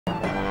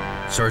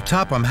Sir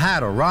Topham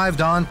Hatt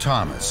arrived on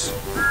Thomas.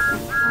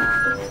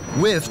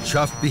 Whiff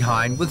chuffed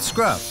behind with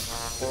Scruff.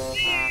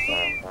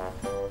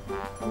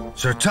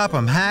 Sir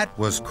Topham Hatt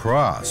was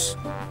cross.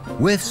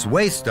 Whiff's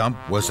waste dump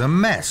was a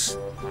mess.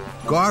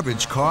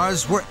 Garbage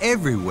cars were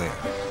everywhere.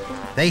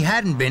 They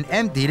hadn't been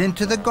emptied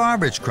into the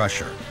garbage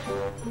crusher.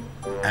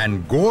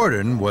 And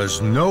Gordon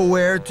was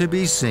nowhere to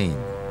be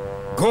seen.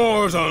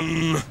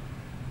 Gordon!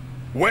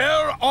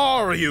 Where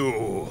are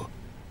you?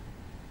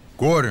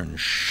 Gordon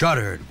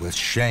shuddered with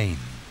shame.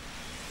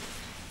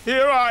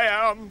 Here I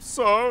am,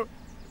 sir.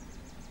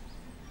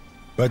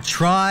 But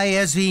try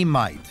as he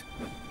might,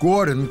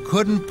 Gordon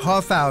couldn't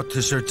puff out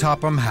to Sir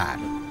Topham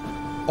Hatt.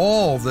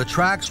 All the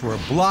tracks were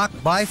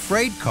blocked by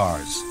freight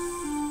cars.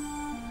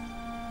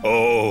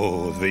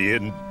 Oh, the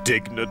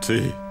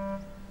indignity.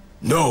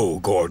 No,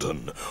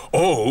 Gordon.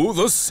 Oh,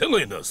 the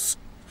silliness.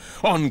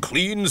 On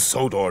clean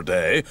Sodor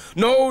Day,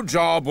 no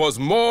job was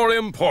more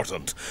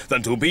important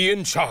than to be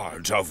in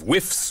charge of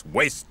Whiff's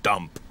waste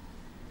dump.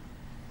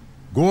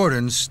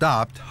 Gordon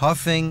stopped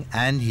huffing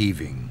and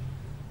heaving.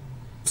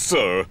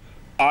 Sir,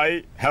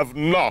 I have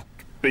not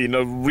been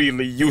a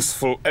really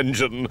useful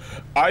engine.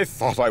 I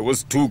thought I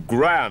was too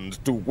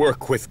grand to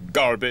work with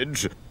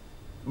garbage,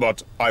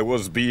 but I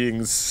was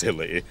being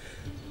silly.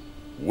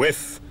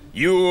 Whiff,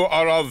 you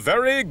are a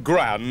very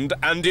grand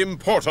and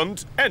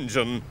important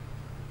engine.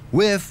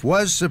 Whiff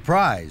was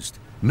surprised.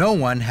 No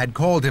one had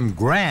called him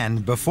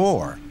grand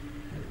before.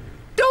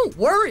 Don't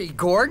worry,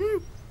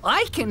 Gordon.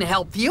 I can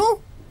help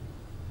you.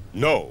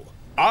 No,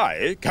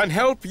 I can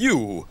help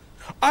you.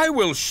 I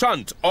will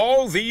shunt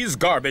all these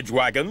garbage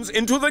wagons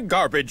into the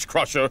garbage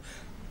crusher.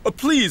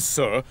 Please,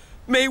 sir,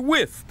 may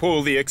Whiff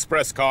pull the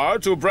express car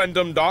to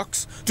Brendam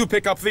Docks to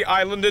pick up the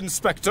island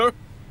inspector?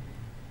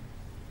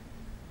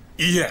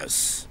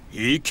 Yes,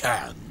 he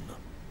can.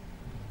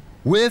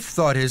 Whiff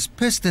thought his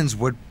pistons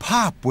would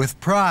pop with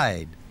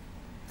pride.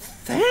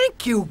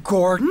 Thank you,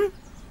 Gordon.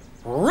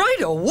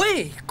 Right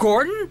away,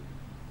 Gordon.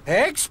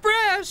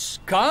 Express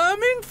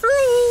coming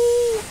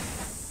through.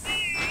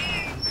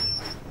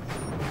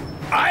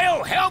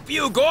 I'll help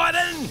you,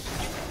 Gordon!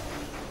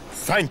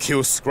 Thank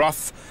you,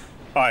 Scruff.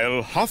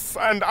 I'll huff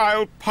and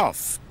I'll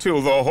puff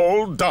till the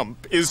whole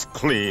dump is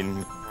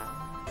clean.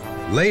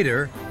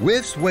 Later,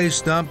 Whiff's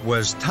waste dump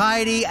was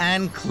tidy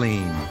and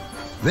clean.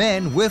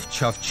 Then Whiff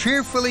chuffed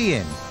cheerfully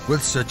in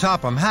with Sir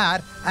Topham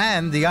Hatt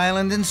and the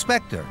island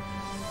inspector.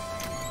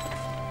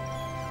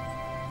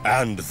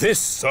 And this,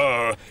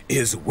 sir,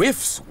 is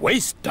Whiff's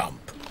waste dump.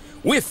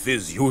 Whiff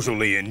is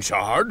usually in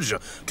charge.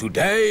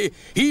 Today,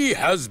 he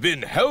has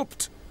been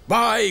helped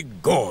by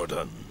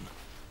Gordon.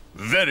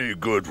 Very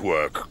good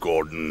work,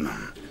 Gordon.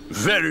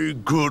 Very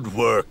good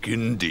work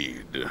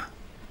indeed.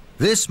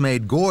 This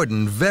made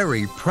Gordon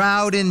very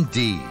proud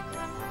indeed.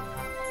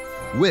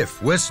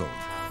 Whiff whistled.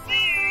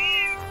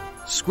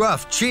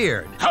 Scruff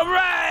cheered.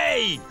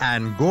 Hooray!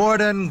 And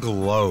Gordon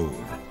glowed.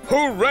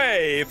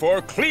 Hooray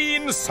for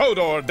Clean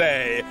Sodor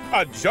Day!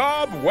 A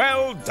job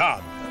well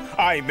done.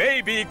 I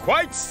may be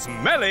quite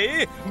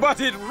smelly,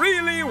 but it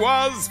really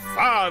was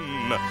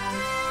fun.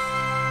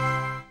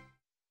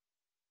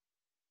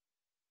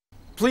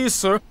 Please,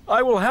 sir,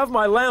 I will have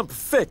my lamp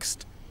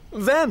fixed.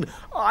 Then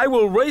I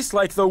will race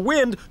like the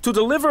wind to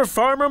deliver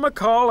Farmer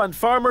McCall and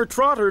Farmer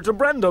Trotter to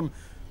Brendam.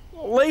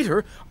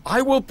 Later,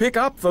 I will pick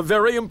up the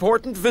very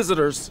important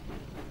visitors.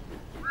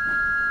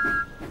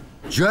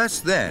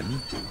 Just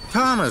then,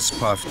 Thomas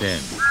puffed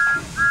in.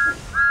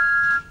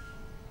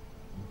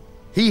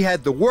 He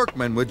had the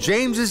workman with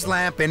James's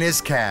lamp in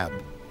his cab.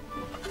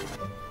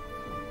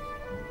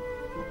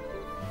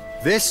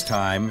 This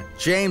time,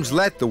 James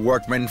let the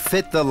workman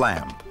fit the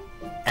lamp,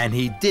 and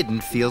he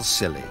didn't feel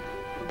silly.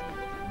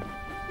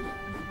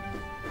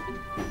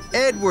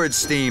 Edward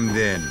steamed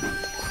in.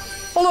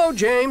 Hello,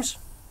 James.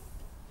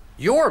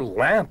 Your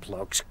lamp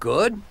looks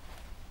good.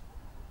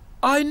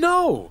 I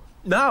know.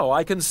 Now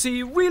I can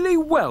see really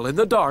well in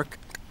the dark.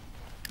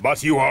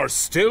 But you are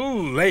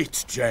still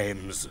late,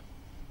 James.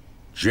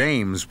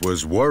 James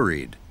was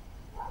worried.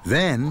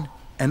 Then,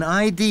 an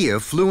idea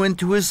flew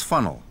into his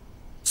funnel.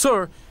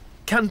 Sir,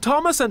 can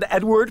Thomas and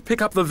Edward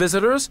pick up the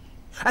visitors?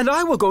 And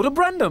I will go to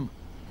Brendam.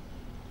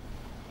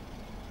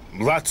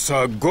 That's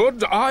a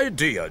good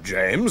idea,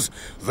 James.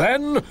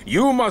 Then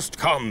you must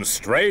come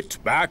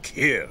straight back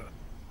here.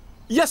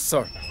 Yes,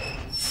 sir.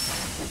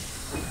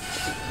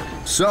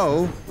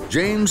 So,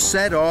 James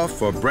set off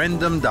for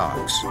Brendam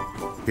Docks.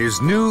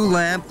 His new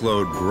lamp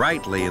glowed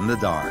brightly in the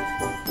dark.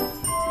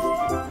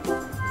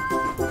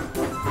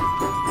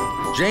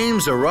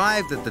 James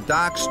arrived at the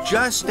docks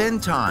just in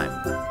time.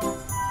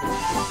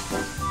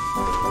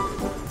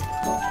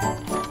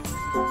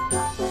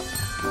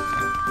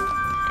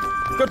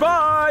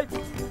 Goodbye!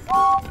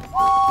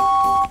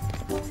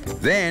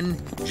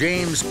 Then,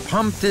 James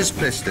pumped his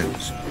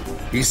pistons.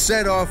 He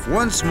set off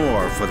once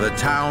more for the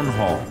town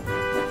hall.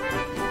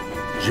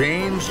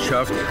 James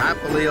chuffed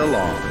happily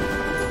along.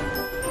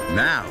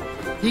 Now,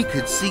 he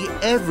could see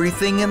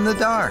everything in the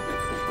dark.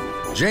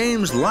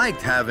 James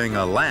liked having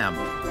a lamp.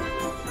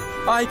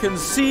 I can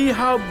see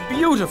how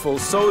beautiful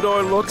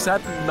Sodor looks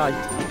at night.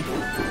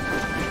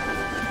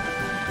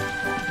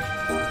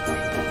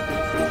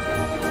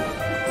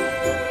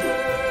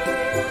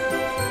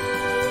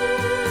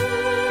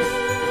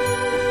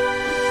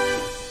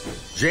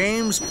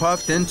 James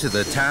puffed into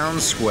the town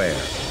square.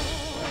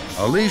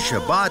 Alicia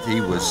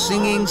Botti was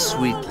singing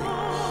sweetly.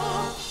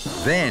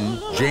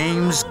 Then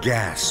James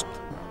gasped.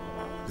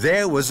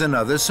 There was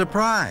another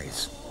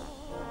surprise.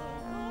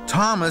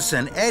 Thomas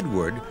and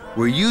Edward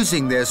were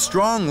using their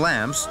strong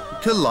lamps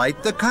to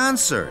light the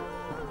concert.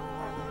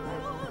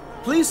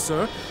 Please,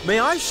 sir, may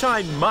I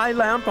shine my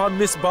lamp on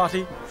Miss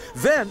Botti?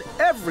 Then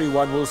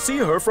everyone will see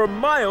her for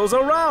miles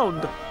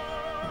around.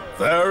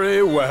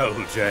 Very well,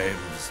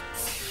 James.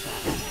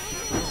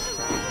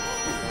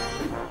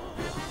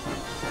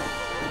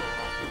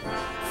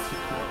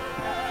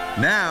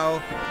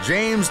 Now,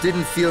 James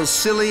didn't feel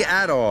silly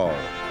at all.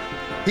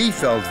 He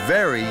felt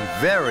very,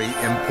 very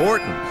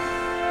important.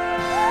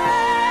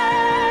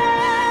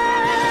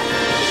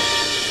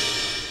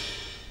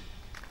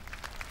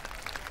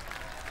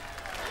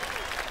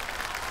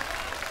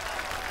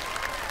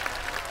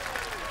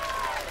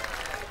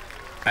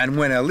 And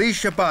when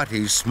Alicia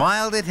Botti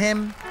smiled at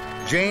him,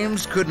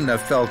 James couldn't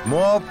have felt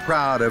more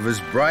proud of his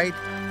bright,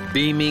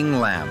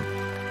 beaming lamp.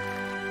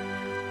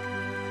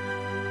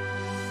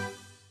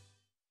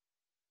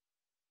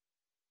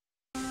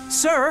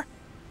 Sir,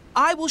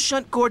 I will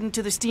shunt Gordon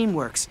to the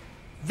steamworks.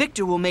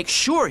 Victor will make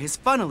sure his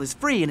funnel is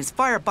free and his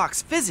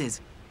firebox fizzes.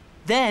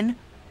 Then,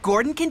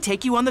 Gordon can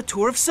take you on the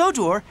tour of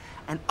Sodor,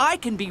 and I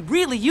can be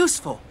really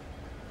useful.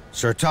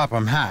 Sir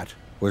Topham Hatt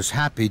was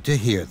happy to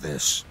hear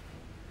this.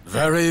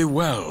 Very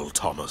well,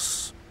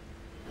 Thomas.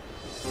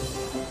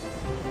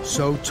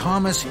 So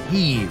Thomas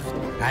heaved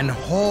and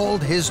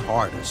hauled his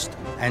hardest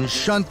and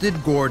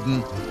shunted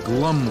Gordon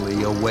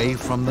glumly away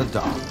from the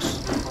docks.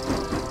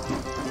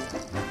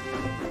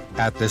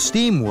 At the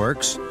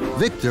steamworks,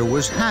 Victor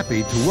was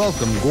happy to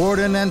welcome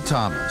Gordon and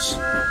Thomas.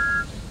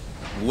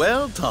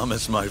 Well,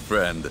 Thomas, my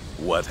friend,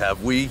 what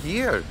have we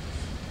here?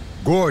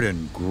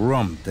 Gordon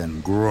grumped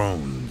and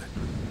groaned.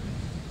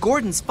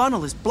 Gordon's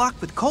funnel is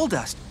blocked with coal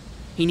dust.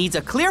 He needs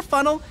a clear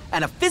funnel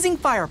and a fizzing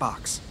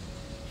firebox.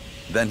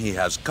 Then he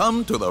has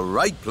come to the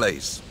right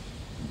place.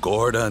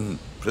 Gordon,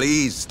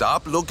 please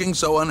stop looking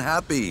so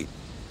unhappy.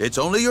 It's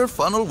only your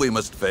funnel we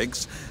must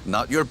fix,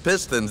 not your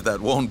pistons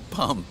that won't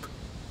pump.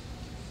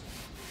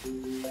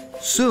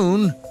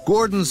 Soon,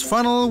 Gordon's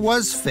funnel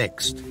was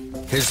fixed.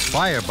 His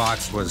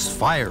firebox was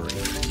fiery,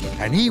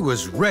 and he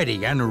was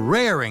ready and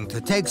raring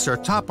to take Sir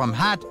Topham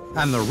Hatt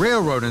and the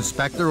railroad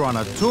inspector on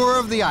a tour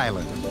of the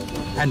island,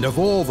 and of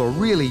all the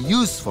really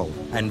useful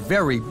and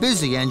very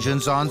busy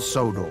engines on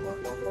Sodor.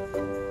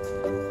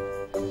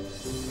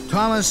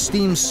 Thomas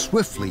steamed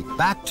swiftly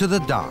back to the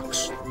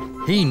docks.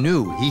 He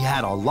knew he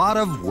had a lot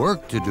of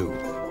work to do.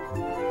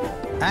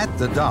 At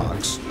the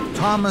docks,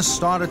 Thomas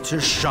started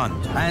to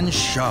shunt and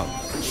shove.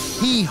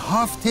 He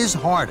huffed his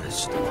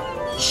hardest.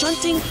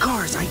 Shunting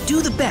cars, I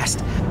do the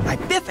best. I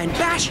biff and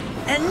bash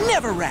and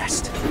never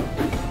rest.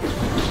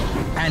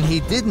 And he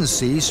didn't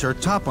see Sir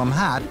Topham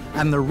Hatt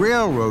and the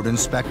railroad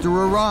inspector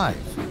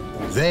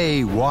arrive.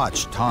 They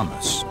watched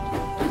Thomas.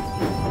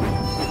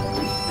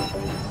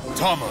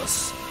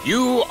 Thomas,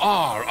 you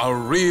are a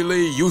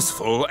really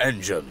useful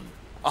engine.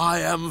 I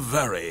am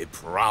very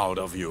proud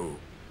of you.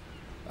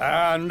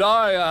 And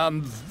I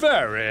am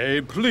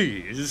very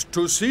pleased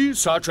to see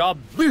such a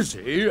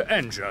busy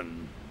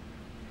engine.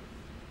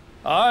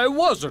 I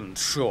wasn't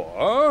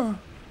sure,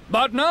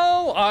 but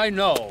now I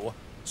know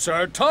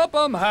Sir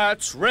Topham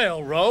Hatt's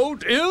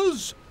railroad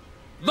is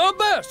the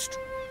best.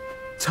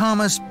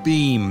 Thomas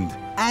beamed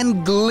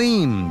and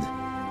gleamed.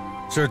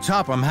 Sir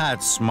Topham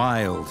Hatt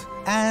smiled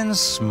and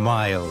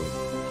smiled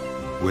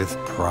with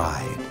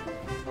pride.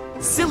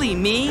 Silly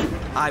me,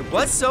 I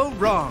was so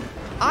wrong.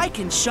 I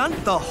can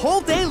shunt the whole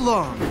day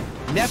long.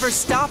 Never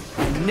stop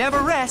and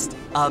never rest.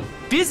 A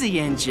busy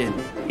engine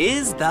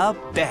is the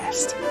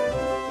best.